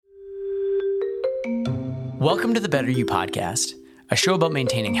Welcome to the Better You podcast, a show about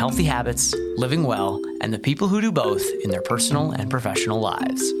maintaining healthy habits, living well, and the people who do both in their personal and professional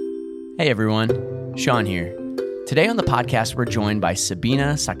lives. Hey everyone, Sean here. Today on the podcast, we're joined by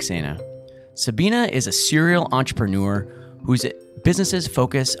Sabina Saksena. Sabina is a serial entrepreneur whose businesses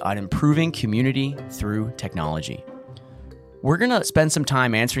focus on improving community through technology. We're going to spend some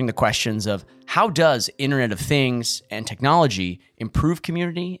time answering the questions of how does Internet of Things and technology improve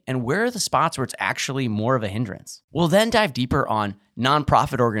community, and where are the spots where it's actually more of a hindrance? We'll then dive deeper on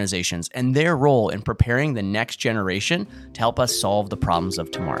nonprofit organizations and their role in preparing the next generation to help us solve the problems of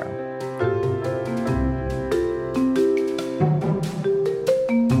tomorrow.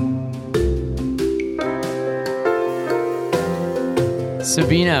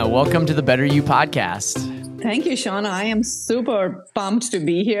 Sabina, welcome to the Better You podcast. Thank you, Sean. I am super pumped to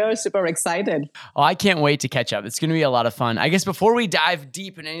be here, super excited. Oh, I can't wait to catch up. It's going to be a lot of fun. I guess before we dive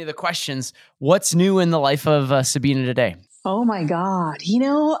deep in any of the questions, what's new in the life of Sabina today? Oh my God.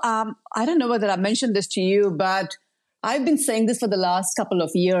 I don't know whether I mentioned this to you, but I've been saying this for the last couple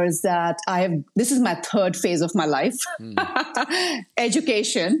of years that this is my third phase of my life.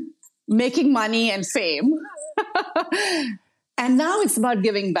 Education, making money and fame. And now it's about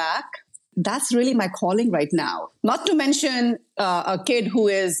giving back. That's really my calling right now. Not to mention a kid who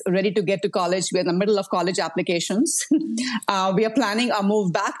is ready to get to college. We're in the middle of college applications. We are planning our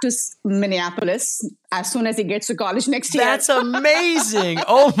move back to Minneapolis as soon as he gets to college next year. That's amazing.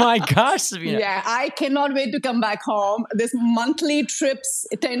 Oh my gosh, Sabina. Yeah, I cannot wait to come back home. This monthly trips,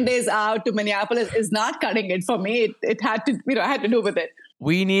 10 days out to Minneapolis is not cutting it for me. It had to, I had to do with it.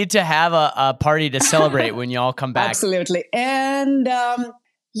 We need to have a party to celebrate when y'all come back. Absolutely. And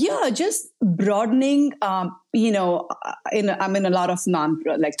just broadening, I'm in a lot of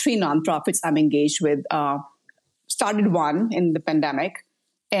three nonprofits I'm engaged with. Started one in the pandemic,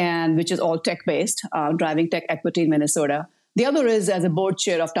 and which is all tech-based, driving tech equity in Minnesota. The other is as a board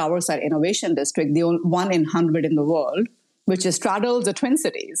chair of Towerside Innovation District, the one in 100 in the world, which is straddles the Twin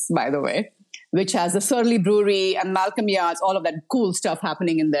Cities, by the way, which has the Surly Brewery and Malcolm Yards, all of that cool stuff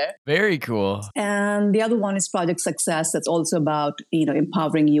happening in there. Very cool. And the other one is Project Success. That's also about,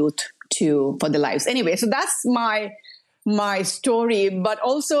 empowering youth for their lives. Anyway, so that's my story. But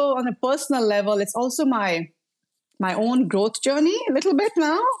also on a personal level, it's also my own growth journey a little bit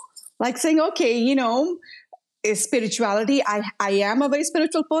now. Like saying, okay, is spirituality. I am a very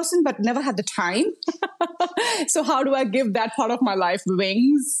spiritual person, but never had the time. So how do I give that part of my life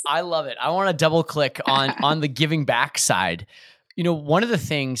wings? I love it. I want to double click on the giving back side. One of the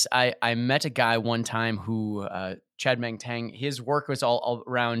things I met a guy one time who, Chad Meng Tang, his work was all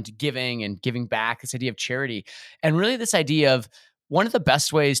around giving and giving back, this idea of charity. And really this idea of one of the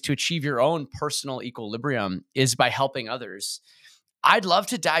best ways to achieve your own personal equilibrium is by helping others. I'd love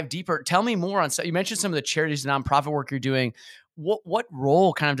to dive deeper. Tell me more on, you mentioned some of the charities and nonprofit work you're doing. What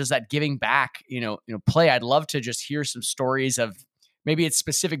role kind of does that giving back, play? I'd love to just hear some stories of maybe it's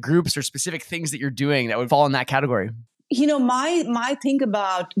specific groups or specific things that you're doing that would fall in that category. My think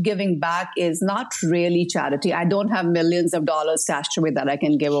about giving back is not really charity. I don't have millions of dollars stashed away that I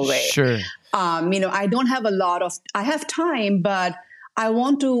can give away. Sure. I don't have I have time, but I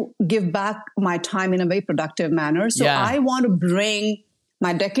want to give back my time in a very productive manner. So I want to bring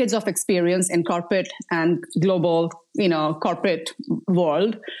my decades of experience in corporate and global, corporate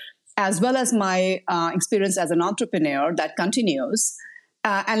world, as well as my experience as an entrepreneur that continues,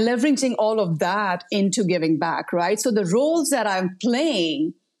 and leveraging all of that into giving back, right? So the roles that I'm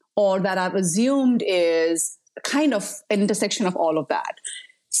playing or that I've assumed is kind of an intersection of all of that.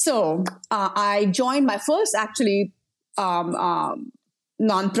 So I joined my first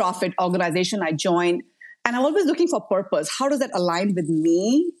nonprofit organization I joined, and I'm always looking for purpose. How does that align with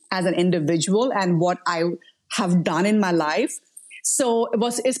me as an individual and what I have done in my life? So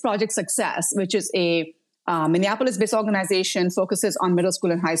it's Project Success, which is a Minneapolis-based organization, focuses on middle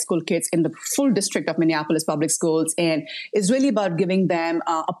school and high school kids in the full district of Minneapolis public schools, and is really about giving them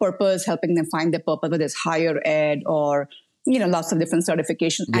a purpose, helping them find their purpose, whether it's higher ed or lots of different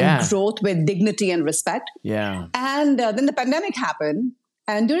certifications and growth with dignity and respect. Yeah. And then the pandemic happened.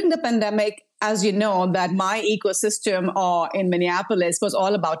 And during the pandemic, as you know, that my ecosystem in Minneapolis was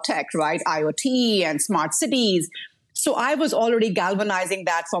all about tech, right? IoT and smart cities. So I was already galvanizing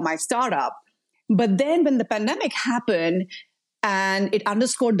that for my startup. But then when the pandemic happened, and it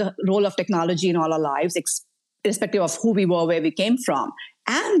underscored the role of technology in all our lives, irrespective of who we were, where we came from,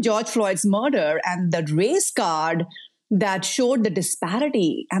 and George Floyd's murder and the race card that showed the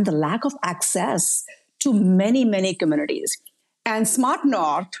disparity and the lack of access to many, many communities. And Smart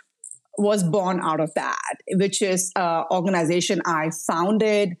North was born out of that, which is an organization I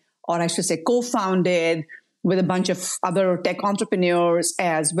founded, or I should say co-founded with a bunch of other tech entrepreneurs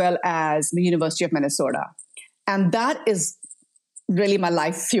as well as the University of Minnesota. And that is really my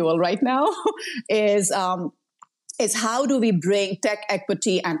life fuel right now is how do we bring tech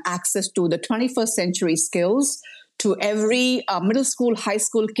equity and access to the 21st century skills to every middle school, high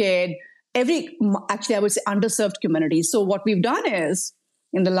school kid, actually I would say underserved community. So what we've done is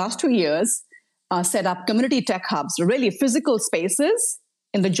in the last 2 years, set up community tech hubs, really physical spaces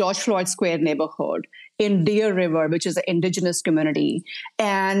in the George Floyd Square neighborhood, in Deer River, which is an indigenous community.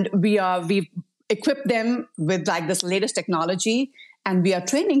 And we've equipped them with like this latest technology, and we are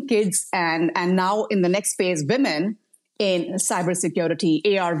training kids and now in the next phase, women in cybersecurity,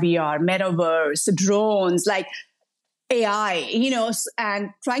 AR, VR, metaverse, drones, like AI, and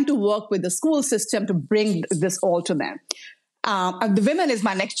trying to work with the school system to bring this all to them. The women is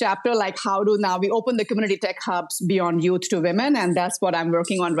my next chapter, like how do now we open the community tech hubs beyond youth to women, and that's what I'm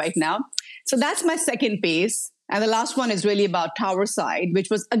working on right now. So that's my second piece. And the last one is really about Towerside, which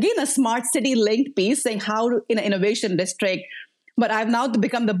was, again, a smart city linked piece saying how to, in an innovation district. But I've now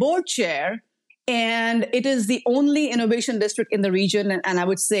become the board chair, and it is the only innovation district in the region, and I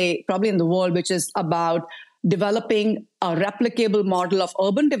would say probably in the world, which is about developing a replicable model of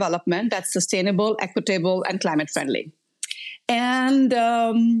urban development that's sustainable, equitable, and climate friendly. And,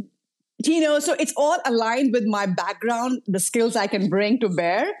 so it's all aligned with my background, the skills I can bring to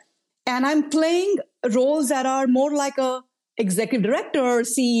bear. And I'm playing roles that are more like a executive director,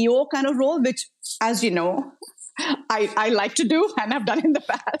 CEO kind of role, which, as you know, I like to do and I've done in the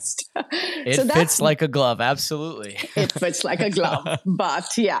past. It fits like a glove. Absolutely. It fits like a glove.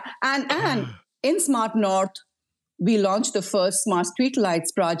 But yeah. And in Smart North, we launched the first smart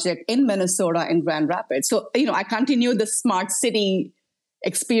streetlights project in Minnesota in Grand Rapids. So, I continue the smart city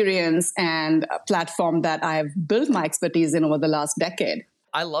experience and platform that I've built my expertise in over the last decade.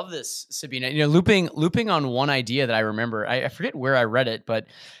 I love this, Sabina. Looping on one idea that I remember, I forget where I read it, but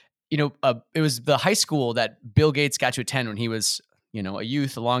it was the high school that Bill Gates got to attend when he was, a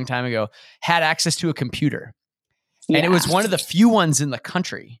youth a long time ago, had access to a computer. Yeah. And it was one of the few ones in the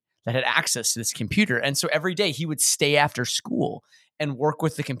country that had access to this computer. And so every day he would stay after school and work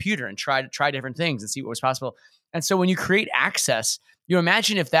with the computer and try different things and see what was possible. And so when you create access,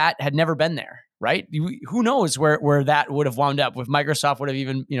 imagine if that had never been there, right? Who knows where that would have wound up, if Microsoft would have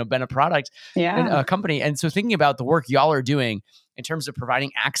even, been a product, a company. And so thinking about the work y'all are doing in terms of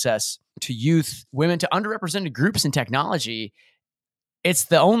providing access to youth, women, to underrepresented groups in technology, it's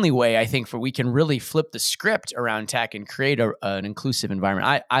the only way I think we can really flip the script around tech and create an inclusive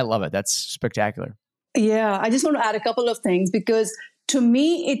environment. I love it. That's spectacular. Yeah, I just want to add a couple of things because to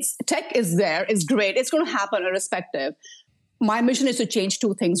me, tech is there, it's great, it's going to happen irrespective. My mission is to change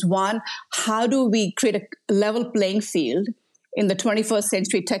two things. One, how do we create a level playing field in the 21st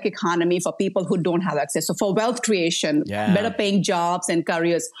century tech economy for people who don't have access? So for wealth creation, better paying jobs and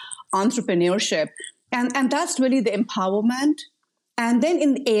careers, entrepreneurship. And that's really the empowerment. And then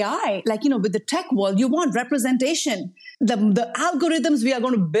in AI, with the tech world, you want representation. The algorithms we are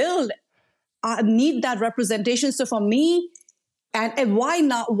going to build need that representation. So for me, and why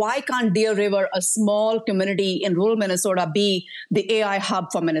not? Why can't Deer River, a small community in rural Minnesota, be the AI hub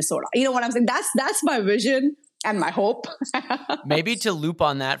for Minnesota? You know what I'm saying? That's my vision and my hope. Maybe to loop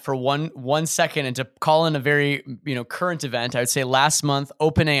on that for one second and to call in a very current event, I would say last month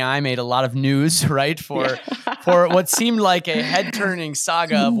OpenAI made a lot of news, right, for what seemed like a head-turning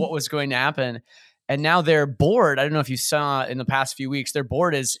saga of what was going to happen, and now their board, I don't know if you saw in the past few weeks, their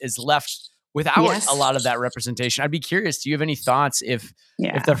board is left without a lot of that representation. I'd be curious, do you have any thoughts if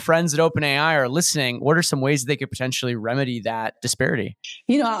the friends at OpenAI are listening, what are some ways that they could potentially remedy that disparity?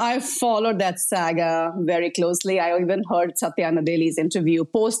 I've followed that saga very closely. I even heard Satya Nadelli's interview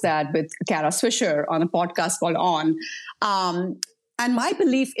post that with Kara Swisher on a podcast called On. And my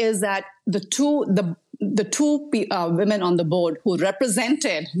belief is that the two women on the board who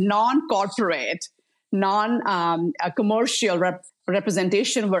represented non-corporate, non-commercial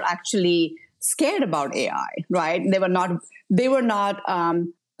representation were actually scared about AI, right? They were not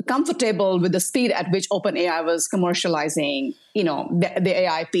comfortable with the speed at which OpenAI was commercializing, the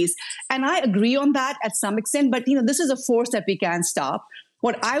AI piece. And I agree on that at some extent, but this is a force that we can't stop.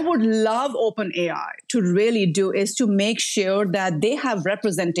 What I would love OpenAI to really do is to make sure that they have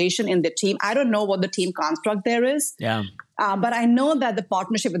representation in the team. I don't know what the team construct there is, but I know that the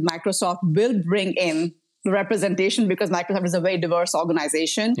partnership with Microsoft will bring in representation because Microsoft is a very diverse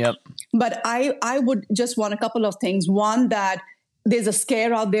organization. Yep. But I would just want a couple of things. One, that there's a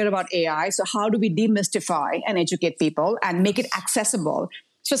scare out there about AI. So how do we demystify and educate people and make it accessible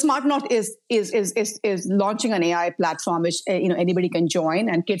So Smart Knot is launching an AI platform which anybody can join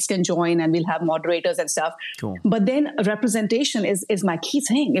and kids can join, and we'll have moderators and stuff. Cool. But then representation is my key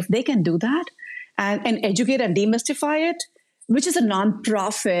thing. If they can do that and educate and demystify it, which is a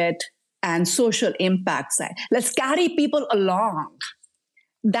nonprofit and social impact side, let's carry people along.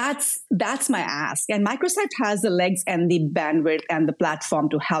 That's my ask. And Microsoft has the legs and the bandwidth and the platform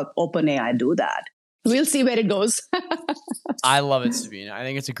to help OpenAI do that. We'll see where it goes. I love it, Sabina. I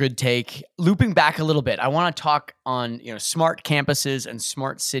think it's a good take. Looping back a little bit, I want to talk on smart campuses and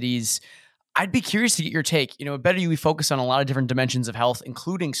smart cities. I'd be curious to get your take. At Better You, we focus on a lot of different dimensions of health,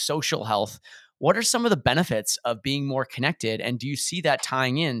 including social health. What are some of the benefits of being more connected? And do you see that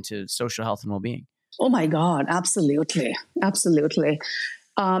tying into social health and well-being? Oh my God, absolutely. Absolutely.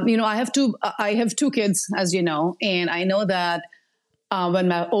 I have two kids, as you know, and I know that when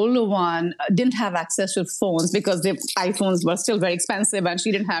my older one didn't have access to phones because the iPhones were still very expensive and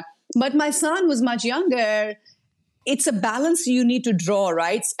she didn't have. But my son was much younger. It's a balance you need to draw,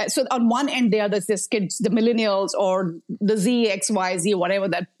 right? So on one end, there's this kids, the millennials or the Z, X, Y, Z, whatever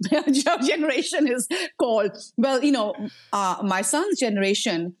that generation is called. Well, my son's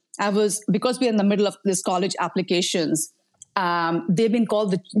generation, because we're in the middle of this college applications, they've been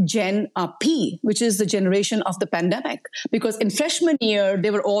called the Gen P, which is the generation of the pandemic, because in freshman year,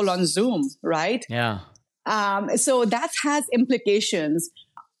 they were all on Zoom, right? Yeah. So that has implications.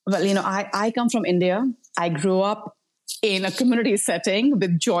 Well, I come from India. I grew up in a community setting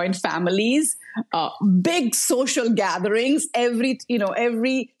with joint families, big social gatherings.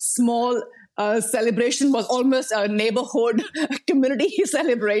 Every small celebration was almost a neighborhood community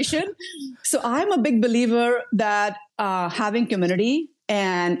celebration. So I'm a big believer that having community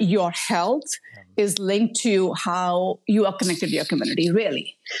and your health is linked to how you are connected to your community,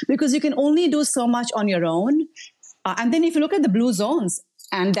 really. Because you can only do so much on your own. And then if you look at the blue zones,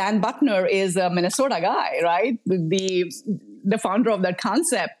 and Dan Buckner is a Minnesota guy, right? The founder of that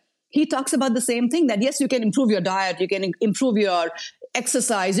concept. He talks about the same thing, that yes, you can improve your diet, you can improve your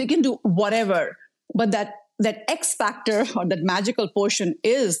exercise, you can do whatever. But that X factor or that magical portion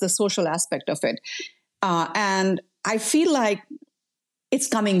is the social aspect of it. And I feel like it's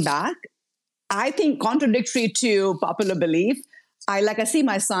coming back. I think contradictory to popular belief. I see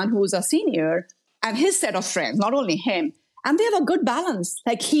my son who's a senior and his set of friends, not only him, and they have a good balance.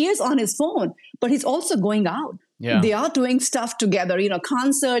 Like he is on his phone, but he's also going out. Yeah. They are doing stuff together,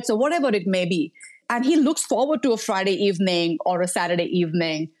 concerts or whatever it may be. And he looks forward to a Friday evening or a Saturday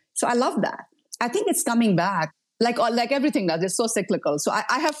evening. So I love that. I think it's coming back like everything does. It's so cyclical. So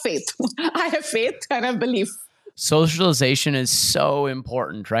I have faith. I have faith and I have belief. Socialization is so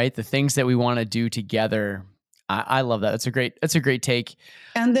important, right? The things that we want to do together. I love that. That's a great take.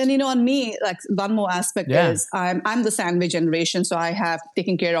 And then, on me, like one more aspect is I'm the sandwich generation. So I have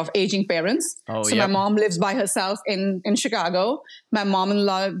taken care of aging parents. My mom lives by herself in Chicago. My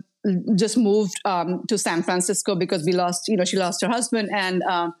mom-in-law just moved to San Francisco because she lost her husband. And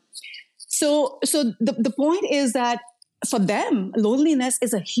so the point is that for them, loneliness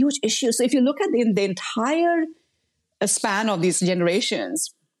is a huge issue. So if you look at the entire span of these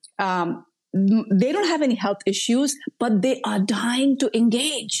generations, they don't have any health issues, but they are dying to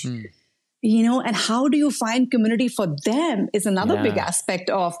engage. And how do you find community for them is another big aspect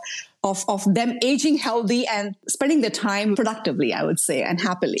of them aging healthy and spending their time productively, I would say, and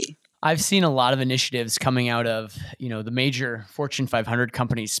happily. I've seen a lot of initiatives coming out of, the major Fortune 500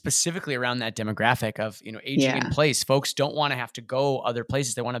 companies, specifically around that demographic of, aging in place. Folks don't want to have to go other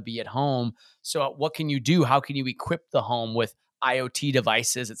places. They want to be at home. So what can you do? How can you equip the home with IoT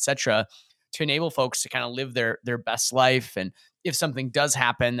devices, et cetera, to enable folks to kind of live their best life? And if something does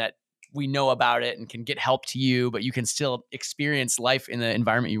happen, that we know about it and can get help to you, but you can still experience life in the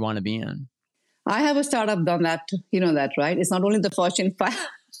environment you want to be in. I have a startup done that. You know that, right? It's not only the Fortune 5.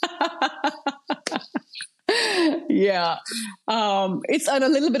 Yeah. It's on a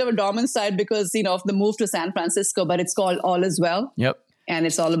little bit of a dormant side because, of the move to San Francisco, but it's called All Is Well. Yep. And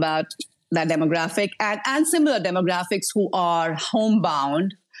it's all about that demographic and similar demographics who are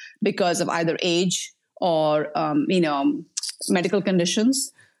homebound because of either age or, medical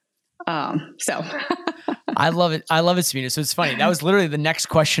conditions. I love it. I love it, Sabina. So it's funny. That was literally the next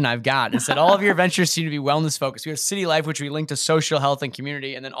question I've got. It said, all of your ventures seem to be wellness focused. We have City Life, which we link to social health and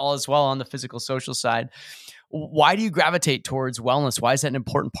community, and then All Is Well on the physical social side. Why do you gravitate towards wellness? Why is that an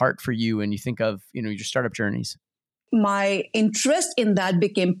important part for you when you think of, your startup journeys? My interest in that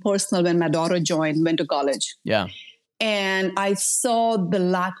became personal when my daughter went to college. Yeah. And I saw the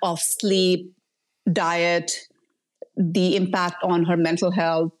lack of sleep, diet, the impact on her mental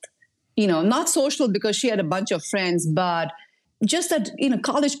health, not social because she had a bunch of friends, but just that,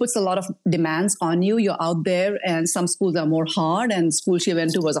 college puts a lot of demands on you. You're out there, and some schools are more hard, and school she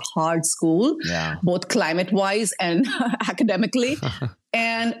went to was a hard school, both climate wise and academically.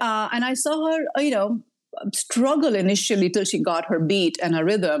 And I saw her, struggle initially till she got her beat and her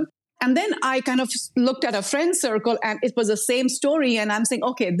rhythm. And then I kind of looked at a friend circle, and it was the same story. And I'm saying,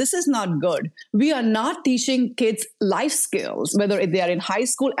 okay, this is not good. We are not teaching kids life skills, whether they are in high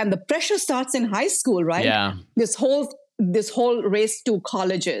school, and the pressure starts in high school, right? Yeah. This whole race to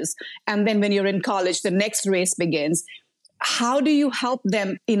colleges. And then when you're in college, the next race begins. How do you help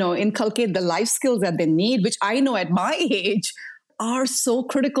them, inculcate the life skills that they need, which I know at my age are so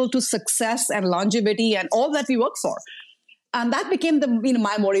critical to success and longevity and all that we work for. And that became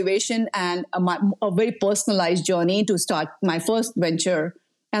my motivation and a very personalized journey to start my first venture.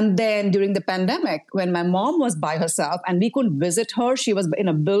 And then during the pandemic, when my mom was by herself and we couldn't visit her, she was in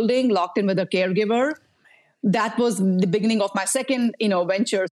a building locked in with a caregiver. That was the beginning of my second,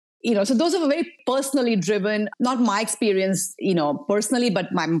 venture. So those are very personally driven, not my experience, personally,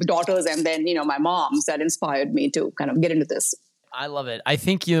 but my daughters and then, my mom's that inspired me to kind of get into this. I love it. I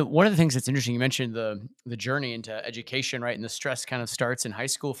think one of the things that's interesting, you mentioned the journey into education, right? And the stress kind of starts in high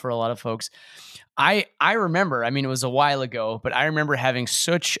school for a lot of folks. I remember, it was a while ago, but I remember having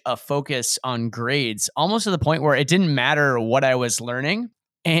such a focus on grades, almost to the point where it didn't matter what I was learning.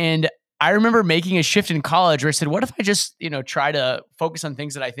 And I remember making a shift in college where I said, what if I just, try to focus on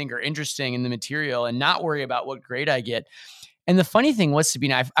things that I think are interesting in the material and not worry about what grade I get. And the funny thing was,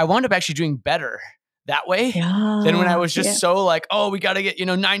 Sabina, I wound up actually doing better that way than when I was just so like, oh, we got to get,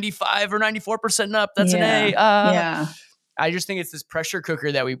 95 or 94% up. That's an A. I just think it's this pressure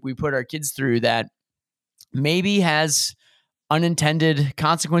cooker that we put our kids through that maybe has unintended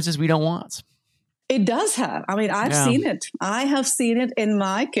consequences we don't want. It does have. I've seen it. I have seen it in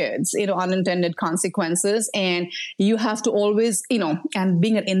my kids, unintended consequences. And you have to always, and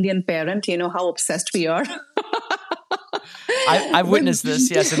being an Indian parent, how obsessed we are. I've witnessed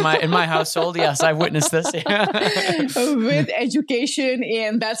this, yes, in my household. Yes, I've witnessed this. With education,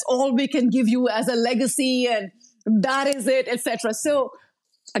 and that's all we can give you as a legacy, and that is it, etc. So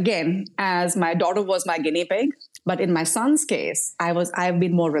again, as my daughter was my guinea pig, but in my son's case, I've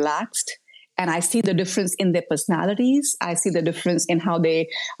been more relaxed, and I see the difference in their personalities. I see the difference in how they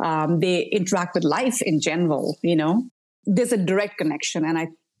interact with life in general. There's a direct connection, and I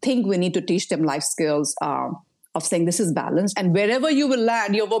think we need to teach them life skills. Of saying this is balanced, and wherever you will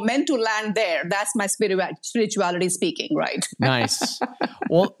land, you were meant to land there. That's my spirituality speaking, right? Nice.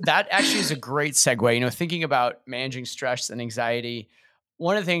 Well, that actually is a great segue. Thinking about managing stress and anxiety,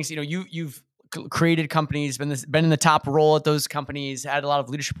 one of the things, you've created companies, been in the top role at those companies, had a lot of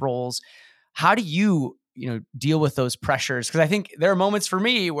leadership roles. How do you, deal with those pressures? Because I think there are moments for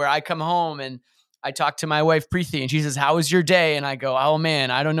me where I come home and I talk to my wife, Preeti, and she says, how was your day? And I go, oh man,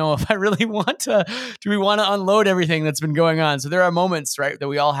 I don't know if I really do we want to unload everything that's been going on? So there are moments, right, that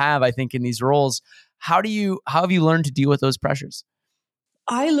we all have, I think, in these roles. How have you learned to deal with those pressures?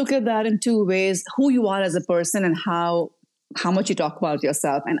 I look at that in two ways: who you are as a person and how much you talk about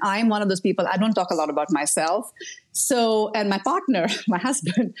yourself. And I'm one of those people, I don't talk a lot about myself. So, and my partner, my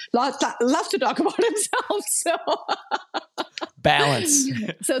husband, loves to talk about himself. So balance.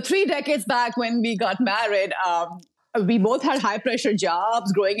 So 3 decades back when we got married, we both had high pressure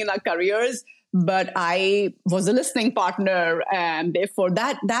jobs growing in our careers, but I was a listening partner. And therefore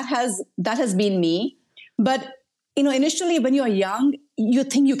that has been me. But initially when you're young, you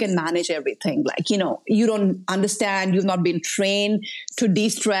think you can manage everything. Like, you don't understand, you've not been trained to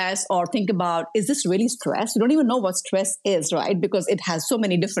de-stress or think about, is this really stress? You don't even know what stress is, right? Because it has so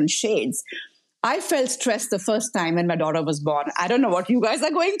many different shades. I felt stressed the first time when my daughter was born. I don't know what you guys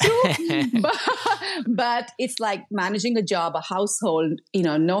are going through, but it's like managing a job, a household,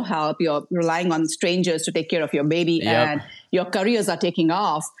 no help. You're relying on strangers to take care of your baby, and your careers are taking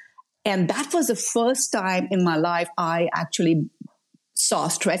off. And that was the first time in my life I actually saw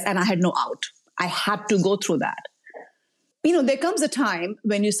stress, and I had no out. I had to go through that. There comes a time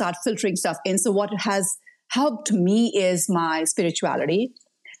when you start filtering stuff in. So what has helped me is my spirituality.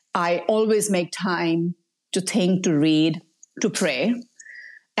 I always make time to think, to read, to pray.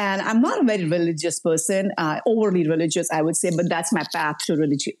 And I'm not a very religious person, overly religious, I would say, but that's my path to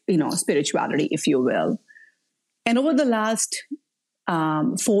spirituality, if you will. And over the last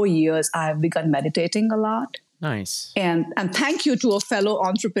 4 years, I've begun meditating a lot. Nice. And thank you to a fellow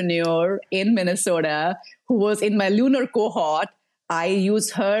entrepreneur in Minnesota who was in my lunar cohort. I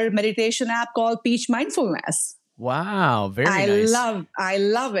use her meditation app called Peach Mindfulness. Wow, very nice. I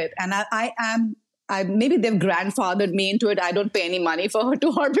love it. And maybe they've grandfathered me into it. I don't pay any money for her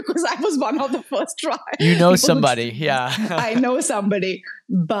because I was one of the first try. You know somebody, yeah. I know somebody,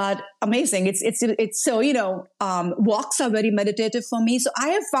 but amazing. It's so, walks are very meditative for me. So I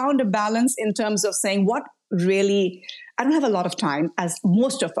have found a balance in terms of saying what really, I don't have a lot of time as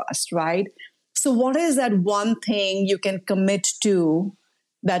most of us, right? So what is that one thing you can commit to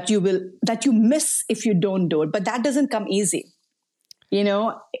that you miss if you don't do it? But that doesn't come easy.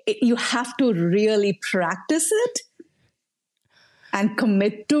 You have to really practice it and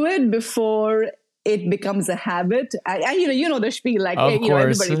commit to it before it becomes a habit. You know the spiel, like, of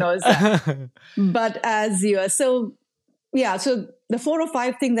course. Everybody knows that. But so the 4 or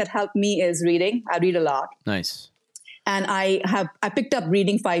 5 things that help me is reading. I read a lot. Nice. And I picked up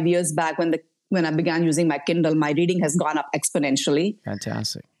reading 5 years back when I began using my Kindle. My reading has gone up exponentially.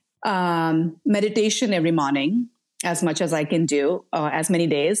 Fantastic. Meditation every morning, as much as I can do, as many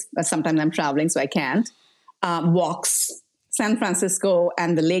days. But sometimes I'm traveling, so I can't. Walks. San Francisco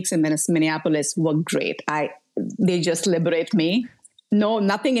and the lakes in Minneapolis were great. They just liberate me. No,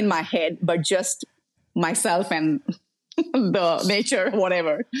 nothing in my head, but just myself and the nature,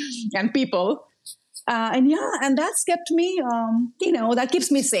 whatever, and people. And that's kept me, that keeps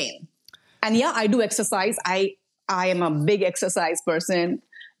me sane. And I do exercise. I am a big exercise person.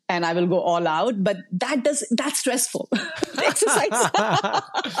 And I will go all out, but that's stressful. Exercise.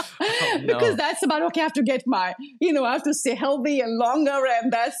 Because that's about, okay, I have to get I have to stay healthy and longer.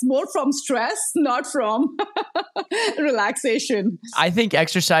 And that's more from stress, not from relaxation. I think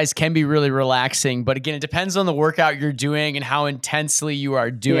exercise can be really relaxing, but again, it depends on the workout you're doing and how intensely you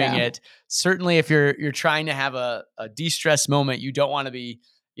are doing it. Certainly if you're trying to have a de-stress moment, you don't want to be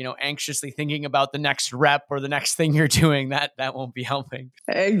anxiously thinking about the next rep or the next thing you're doing. That won't be helping.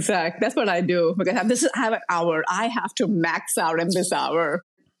 Exactly. That's what I do. Because I have an hour. I have to max out in this hour.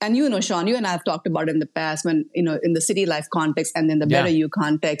 And Sean, you and I have talked about it in the past when, in the city life context and then the Better You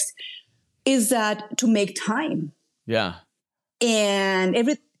context, is that to make time. Yeah. And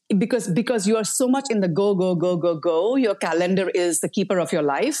because you are so much in the go, your calendar is the keeper of your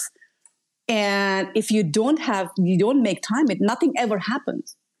life. And if you don't make time, nothing ever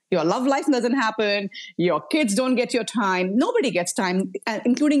happens. Your love life doesn't happen. Your kids don't get your time. Nobody gets time,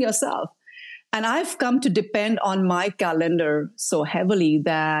 including yourself. And I've come to depend on my calendar so heavily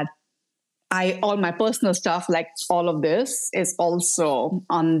that all my personal stuff, like all of this, is also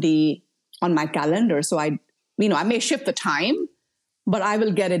on my calendar. So I may shift the time, but I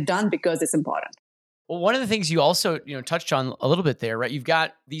will get it done because it's important. Well, one of the things you also, touched on a little bit there, right? You've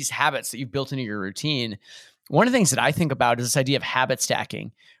got these habits that you've built into your routine. One of the things that I think about is this idea of habit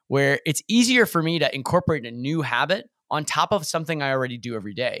stacking, where it's easier for me to incorporate a new habit on top of something I already do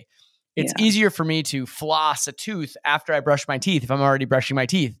every day. It's easier for me to floss a tooth after I brush my teeth if I'm already brushing my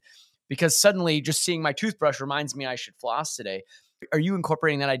teeth, because suddenly just seeing my toothbrush reminds me I should floss today. Are you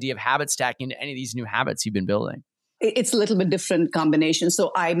incorporating that idea of habit stacking into any of these new habits you've been building? It's a little bit different combination.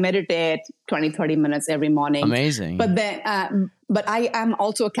 So I meditate 20, 30 minutes every morning. Amazing. But then, but I am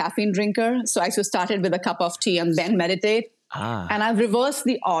also a caffeine drinker. So I started with a cup of tea and then meditate. And I've reversed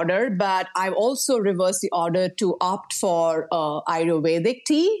the order, but I've also reversed the order to opt for Ayurvedic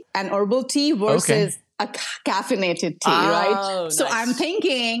tea and herbal tea versus a caffeinated tea, right? Nice. So I'm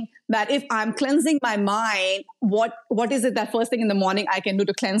thinking that if I'm cleansing my mind, what is it that first thing in the morning I can do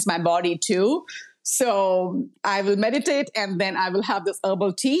to cleanse my body too? So I will meditate and then I will have this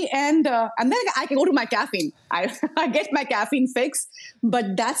herbal tea and then I can go to my caffeine. I get my caffeine fix,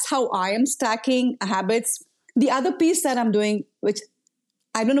 but that's how I am stacking habits. The other piece that I'm doing, which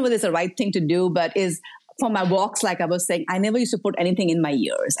I don't know whether it's the right thing to do, but is for my walks, like I was saying, I never used to put anything in my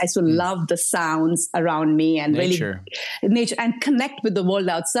ears. I used to love the sounds around me and nature and connect with the world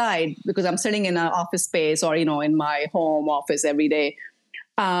outside because I'm sitting in an office space or, in my home office every day.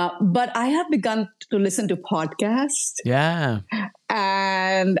 But I have begun to listen to podcasts. Yeah.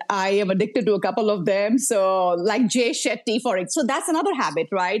 And I am addicted to a couple of them. So like Jay Shetty, for it. So that's another habit,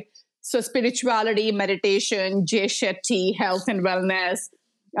 right? So spirituality, meditation, Jay Shetty, health and wellness.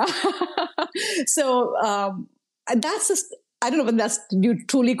 So that's just, I don't know if that's you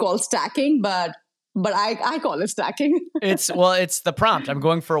truly call stacking, but I call it stacking. It's the prompt. I'm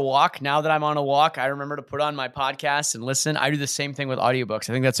going for a walk. Now that I'm on a walk, I remember to put on my podcast and listen. I do the same thing with audiobooks.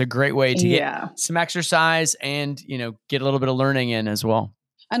 I think that's a great way to get some exercise and, get a little bit of learning in as well.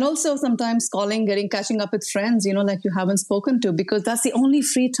 And also sometimes catching up with friends, like you haven't spoken to, because that's the only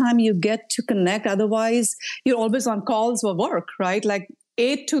free time you get to connect. Otherwise, you're always on calls for work, right? Like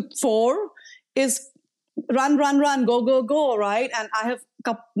 8 to 4 is run, go, right? And I have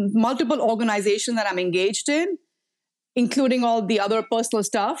multiple organizations that I'm engaged in, including all the other personal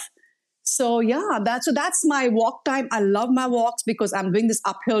stuff. So yeah, that's my walk time. I love my walks because I'm doing this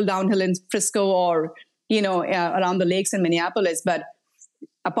uphill, downhill in Frisco or around the lakes in Minneapolis. But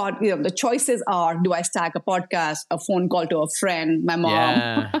apart, the choices are: do I stack a podcast, a phone call to a friend, my mom?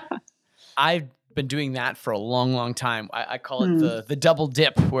 Yeah. I've been doing that for a long, long time. I call it the double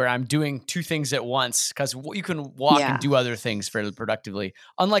dip, where I'm doing two things at once, because you can walk and do other things fairly productively.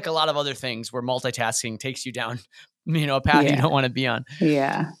 Unlike a lot of other things where multitasking takes you down, a path you don't want to be on.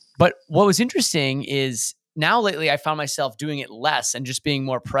 Yeah. But what was interesting is now lately I found myself doing it less and just being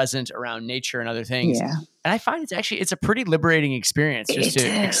more present around nature and other things. Yeah. And I find it's a pretty liberating experience just to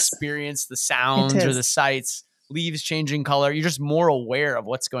experience the sounds or the sights, leaves changing color. You're just more aware of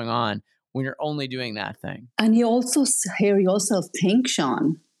what's going on when you're only doing that thing. And you also hear yourself think,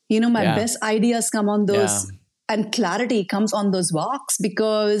 Sean. My best ideas come on those, and clarity comes on those walks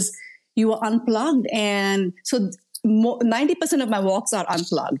because you are unplugged. And so 90% of my walks are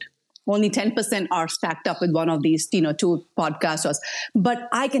unplugged. Only 10% are stacked up with one of these, two podcasters. But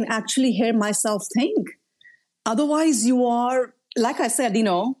I can actually hear myself think. Otherwise, you are, like I said, in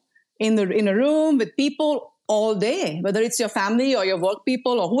a room with people all day, whether it's your family or your work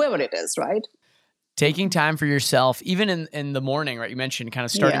people or whoever it is, right? Taking time for yourself, even in the morning, right? You mentioned kind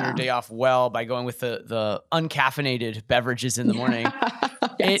of starting your day off well by going with the uncaffeinated beverages in the morning.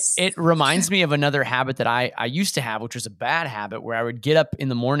 Yes. It reminds me of another habit that I used to have, which was a bad habit, where I would get up in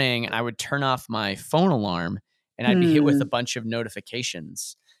the morning and I would turn off my phone alarm and I'd be hit with a bunch of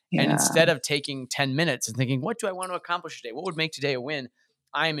notifications. Yeah. And instead of taking 10 minutes and thinking, what do I want to accomplish today? What would make today a win?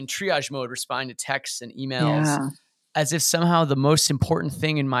 I am in triage mode, responding to texts and emails as if somehow the most important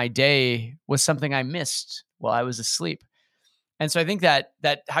thing in my day was something I missed while I was asleep. And so I think that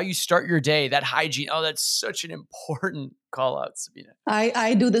how you start your day, that hygiene, that's such an important call out, Sabina.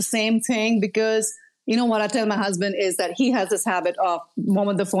 I do the same thing because what I tell my husband is that he has this habit of the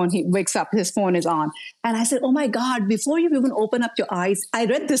moment he wakes up, his phone is on. And I said, oh my God, before you even open up your eyes, I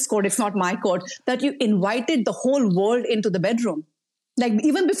read this quote, it's not my quote, that you invited the whole world into the bedroom. Like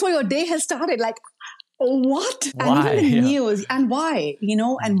even before your day has started, like, what? Why? And even the news. And why?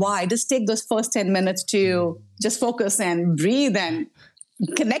 And why? Just take those first 10 minutes to just focus and breathe and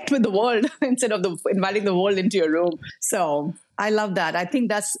connect with the world instead of inviting the world into your room. So I love that. I think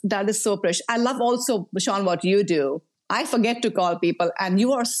that is so precious. I love also, Sean, what you do. I forget to call people and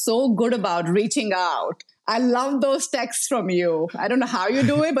you are so good about reaching out. I love those texts from you. I don't know how you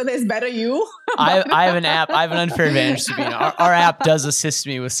do it, but there's better you. I have an app. I have an unfair advantage, Sabina. Our app does assist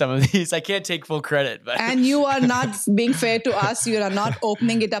me with some of these. I can't take full credit. But And you are not being fair to us. You are not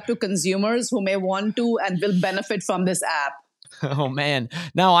opening it up to consumers who may want to and will benefit from this app. Oh, man.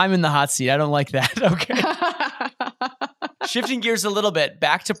 Now I'm in the hot seat. I don't like that. Okay. Shifting gears a little bit,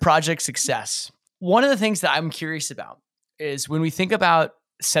 back to project success. One of the things that I'm curious about is when we think about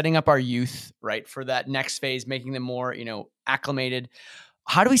setting up our youth, right, for that next phase, making them more, acclimated.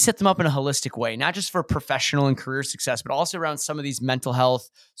 How do we set them up in a holistic way, not just for professional and career success, but also around some of these mental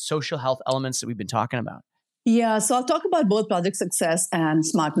health, social health elements that we've been talking about? Yeah, so I'll talk about both Project Success and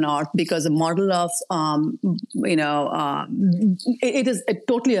Smart North because the model of, it is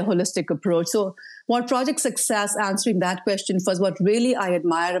totally a holistic approach. So what Project Success, answering that question first, what really I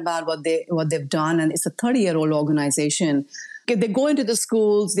admire about what they've done, and it's a 30-year-old organization. They go into the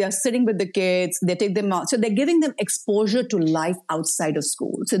schools, they are sitting with the kids, they take them out. So they're giving them exposure to life outside of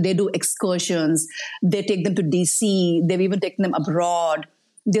school. So they do excursions, they take them to DC, they've even taken them abroad.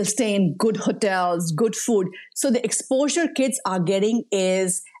 They'll stay in good hotels, good food. So the exposure kids are getting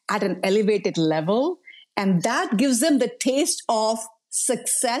is at an elevated level. And that gives them the taste of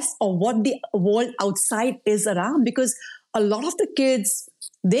success or what the world outside is around. Because a lot of the kids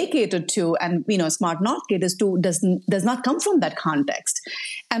they cater to and, Smart North caters to does not come from that context.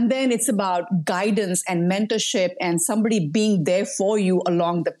 And then it's about guidance and mentorship and somebody being there for you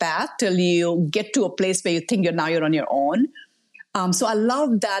along the path till you get to a place where you think you're on your own. So I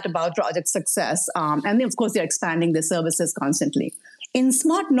love that about Project Success. And then, of course, they're expanding their services constantly. In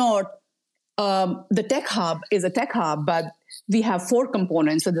Smart North, the tech hub is a tech hub, but we have 4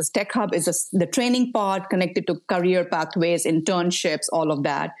 components. So this tech hub is the training part connected to career pathways, internships, all of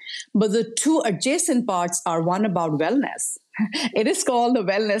that. But the 2 adjacent parts are one about wellness. It is called the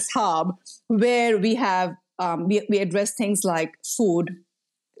Wellness Hub, where we have we address things like food.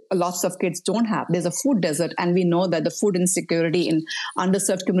 Lots of kids don't have. There's a food desert, and we know that the food insecurity in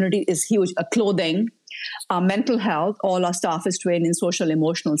underserved community is huge. Clothing, mental health, all our staff is trained in social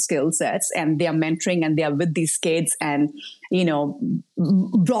emotional skill sets, and they are mentoring and they are with these kids and,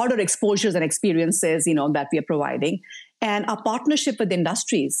 broader exposures and experiences, that we are providing. And our partnership with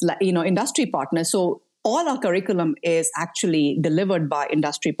industries, industry partners. So all our curriculum is actually delivered by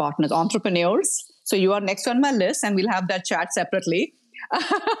industry partners, entrepreneurs. So you are next on my list, and we'll have that chat separately.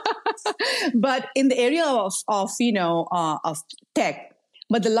 But in the area of tech,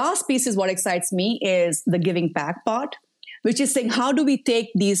 but the last piece is what excites me is the giving back part, which is saying, how do we take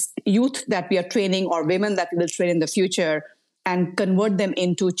these youth that we are training or women that we will train in the future and convert them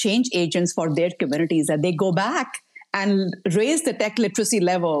into change agents for their communities, that they go back and raise the tech literacy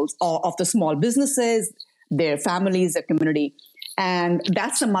levels of the small businesses, their families, their community. And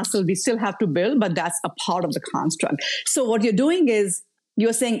that's a muscle we still have to build, but that's a part of the construct. So what you're doing is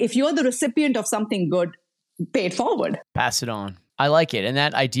you're saying, if you're the recipient of something good, pay it forward. Pass it on. I like it. And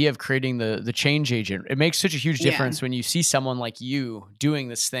that idea of creating the change agent, it makes such a huge difference when you see someone like you doing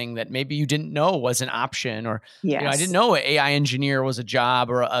this thing that maybe you didn't know was an option, or I didn't know an AI engineer was a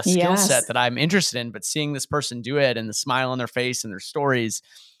job or a skill set that I'm interested in, but seeing this person do it and the smile on their face and their stories,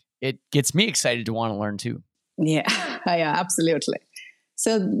 it gets me excited to want to learn too. Yeah, absolutely.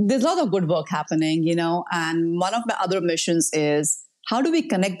 So there's a lot of good work happening, and one of my other missions is, how do we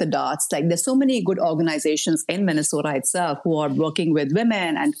connect the dots? Like, there's so many good organizations in Minnesota itself who are working with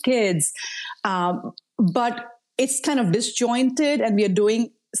women and kids, but it's kind of disjointed and we are doing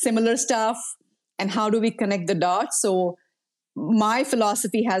similar stuff. And how do we connect the dots? So my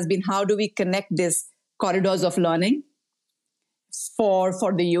philosophy has been, how do we connect these corridors of learning for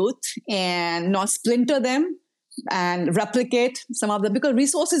the youth and not splinter them and replicate some of them, because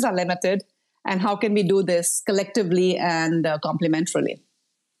resources are limited. And how can we do this collectively and complementarily?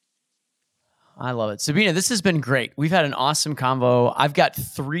 I love it. Sabina, this has been great. We've had an awesome convo. I've got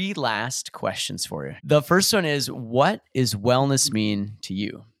 3 last questions for you. The first one is, what does wellness mean to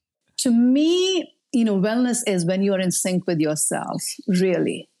you? To me, wellness is when you are in sync with yourself,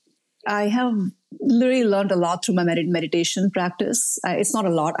 really. I have literally learned a lot through my meditation practice. It's not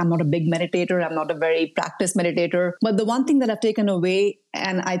a lot. I'm not a big meditator. I'm not a very practiced meditator. But the one thing that I've taken away,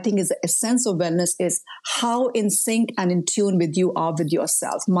 and I think is a sense of wellness, is how in sync and in tune with you are with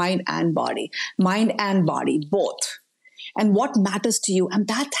yourself, mind and body, both. And what matters to you. And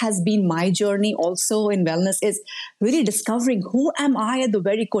that has been my journey also in wellness, is really discovering, who am I at the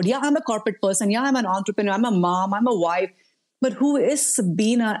very core? Yeah, I'm a corporate person. Yeah, I'm an entrepreneur. I'm a mom. I'm a wife. But who is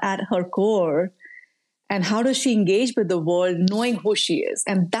Sabina at her core? And how does she engage with the world, knowing who she is?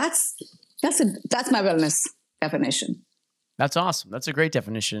 And that's my wellness definition. That's awesome. That's a great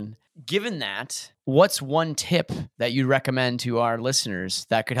definition. Given that, what's one tip that you recommend to our listeners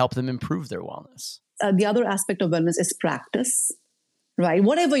that could help them improve their wellness? The other aspect of wellness is practice, right?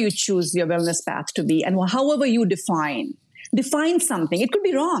 Whatever you choose your wellness path to be, and however you define something. It could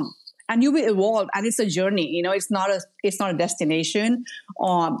be wrong. And you will evolve, and it's a journey. It's not a destination,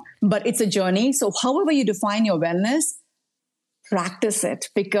 but it's a journey. So, however you define your wellness, practice it,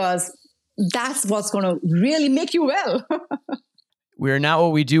 because that's what's going to really make you well. We are not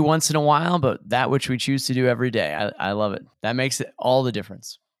what we do once in a while, but that which we choose to do every day. I love it. That makes it all the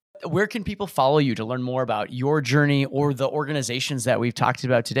difference. Where can people follow you to learn more about your journey or the organizations that we've talked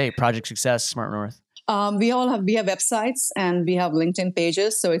about today? Project Success, Smart North. We have websites and we have LinkedIn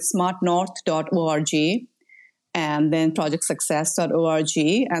pages. So it's smartnorth.org, and then projectsuccess.org,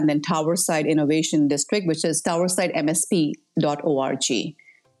 and then Towerside Innovation District, which is towersidemsp.org.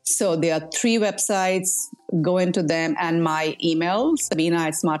 So there are 3 websites. Go into them, and my email,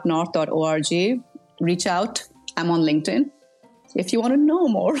 sabina@smartnorth.org. Reach out. I'm on LinkedIn. If you want to know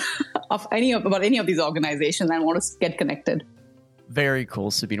more about any of these organizations and want to get connected. Very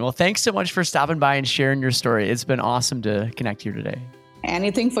cool, Sabina. Well, thanks so much for stopping by and sharing your story. It's been awesome to connect here today.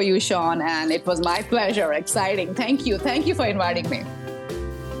 Anything for you, Sean, and it was my pleasure. Exciting. Thank you. Thank you for inviting me.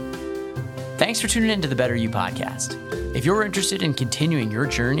 Thanks for tuning in to the Better You podcast. If you're interested in continuing your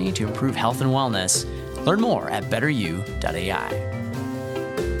journey to improve health and wellness, learn more at betteryou.ai.